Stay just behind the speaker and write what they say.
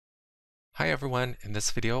Hi everyone, in this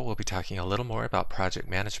video we'll be talking a little more about project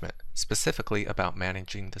management, specifically about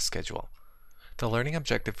managing the schedule. The learning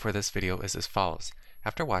objective for this video is as follows.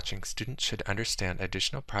 After watching, students should understand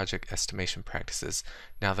additional project estimation practices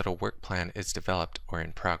now that a work plan is developed or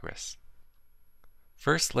in progress.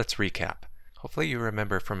 First, let's recap. Hopefully you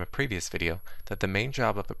remember from a previous video that the main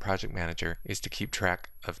job of a project manager is to keep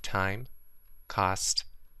track of time, cost,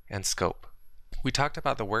 and scope. We talked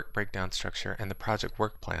about the work breakdown structure and the project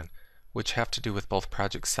work plan, which have to do with both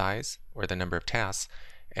project size, or the number of tasks,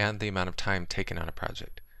 and the amount of time taken on a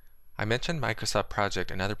project. I mentioned Microsoft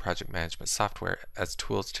Project and other project management software as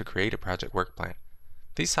tools to create a project work plan.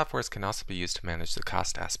 These softwares can also be used to manage the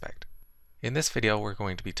cost aspect. In this video, we're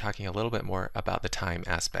going to be talking a little bit more about the time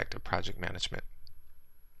aspect of project management.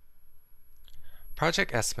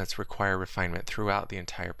 Project estimates require refinement throughout the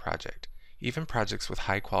entire project. Even projects with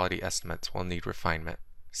high quality estimates will need refinement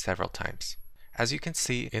several times. As you can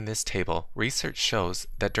see in this table, research shows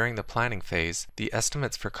that during the planning phase, the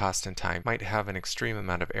estimates for cost and time might have an extreme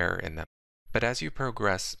amount of error in them. But as you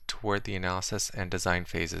progress toward the analysis and design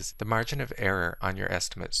phases, the margin of error on your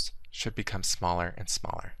estimates should become smaller and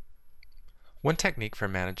smaller. One technique for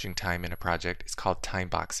managing time in a project is called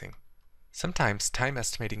timeboxing. Sometimes time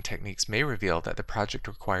estimating techniques may reveal that the project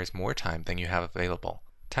requires more time than you have available.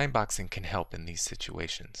 Timeboxing can help in these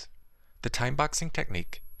situations. The timeboxing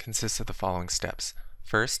technique consists of the following steps.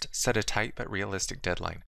 First, set a tight but realistic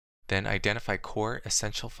deadline. Then identify core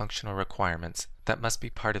essential functional requirements that must be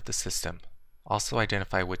part of the system. Also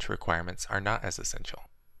identify which requirements are not as essential.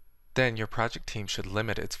 Then your project team should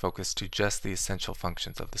limit its focus to just the essential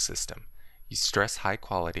functions of the system. You stress high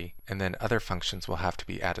quality, and then other functions will have to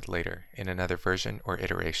be added later in another version or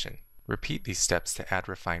iteration. Repeat these steps to add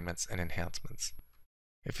refinements and enhancements.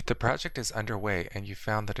 If the project is underway and you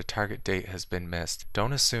found that a target date has been missed,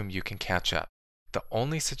 don't assume you can catch up. The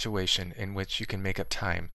only situation in which you can make up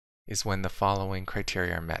time is when the following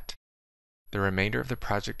criteria are met. The remainder of the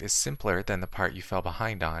project is simpler than the part you fell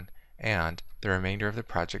behind on, and the remainder of the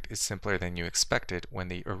project is simpler than you expected when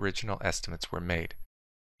the original estimates were made.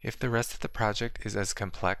 If the rest of the project is as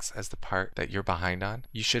complex as the part that you're behind on,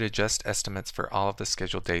 you should adjust estimates for all of the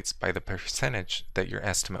scheduled dates by the percentage that your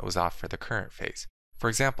estimate was off for the current phase. For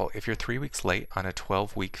example, if you're 3 weeks late on a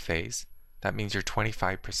 12-week phase, that means you're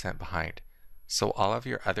 25% behind. So all of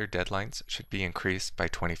your other deadlines should be increased by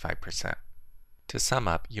 25%. To sum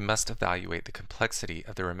up, you must evaluate the complexity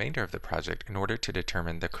of the remainder of the project in order to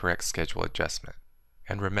determine the correct schedule adjustment.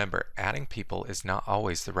 And remember, adding people is not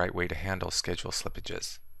always the right way to handle schedule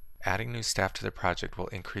slippages. Adding new staff to the project will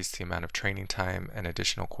increase the amount of training time and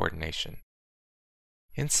additional coordination.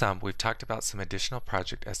 In sum, we've talked about some additional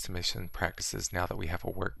project estimation practices now that we have a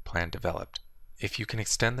work plan developed. If you can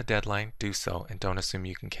extend the deadline, do so and don't assume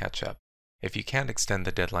you can catch up. If you can't extend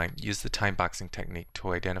the deadline, use the timeboxing technique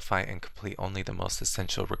to identify and complete only the most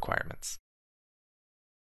essential requirements.